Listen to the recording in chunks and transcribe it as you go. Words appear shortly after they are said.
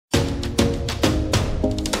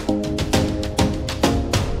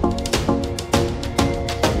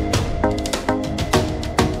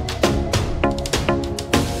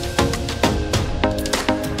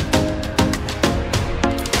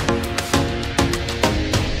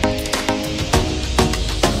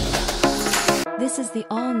This is the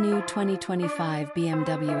all-new 2025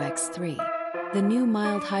 BMW X3, the new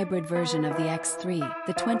mild hybrid version of the X3,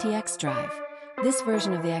 the 20 xDrive. This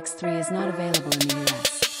version of the X3 is not available in the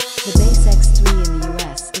US. The base X3 in the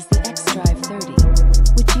US is the xDrive 30,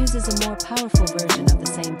 which uses a more powerful version of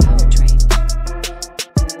the same powertrain.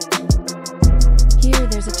 Here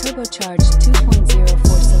there's a turbocharged 2.0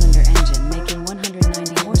 four-cylinder engine making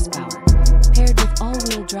 190 horsepower, paired with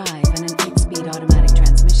all-wheel drive and an 8-speed automatic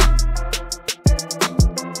transmission.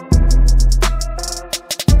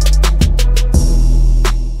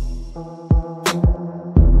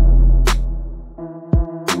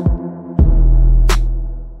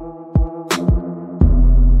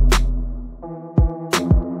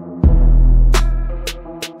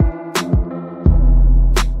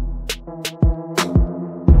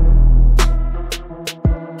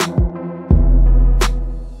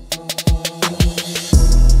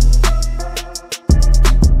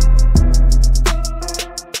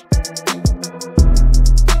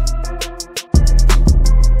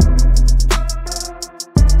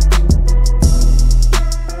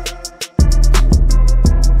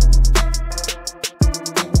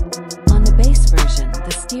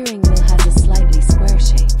 Steering wheel has a slightly square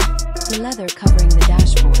shape. The leather covering the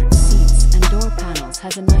dashboard, seats, and door panels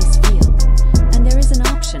has a nice feel, and there is an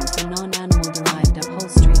option for non-animal-derived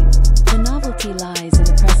upholstery. The novelty lies in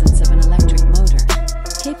the presence of an electric motor,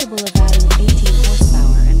 capable of adding 18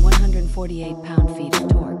 horsepower and 148 pound-feet of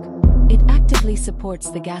torque. It actively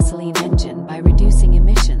supports the gasoline engine by reducing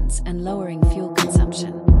emissions and lowering fuel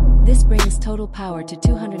consumption. This brings total power to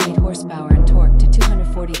 208 horsepower and torque to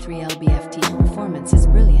 243 lb-ft. Performance is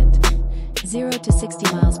brilliant. 0 to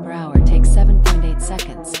 60 miles per hour takes 7.8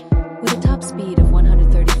 seconds, with a top speed of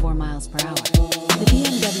 134 miles per hour. The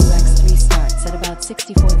BMW X3 starts at about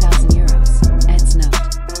 €64,000. Ed's note: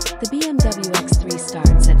 the BMW X3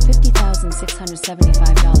 starts at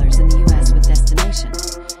 $50,675 in the US with destination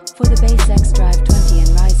for the base xDrive 20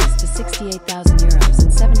 and rises to €68,000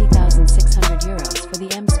 and €70,600 for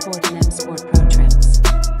the M Sport and M Sport Pro trims.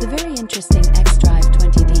 The very interesting xDrive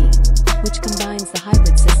 20D, which combines the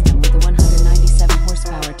hybrid system with the 197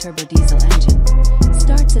 horsepower turbo diesel engine,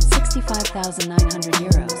 starts at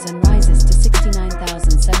 €65,900.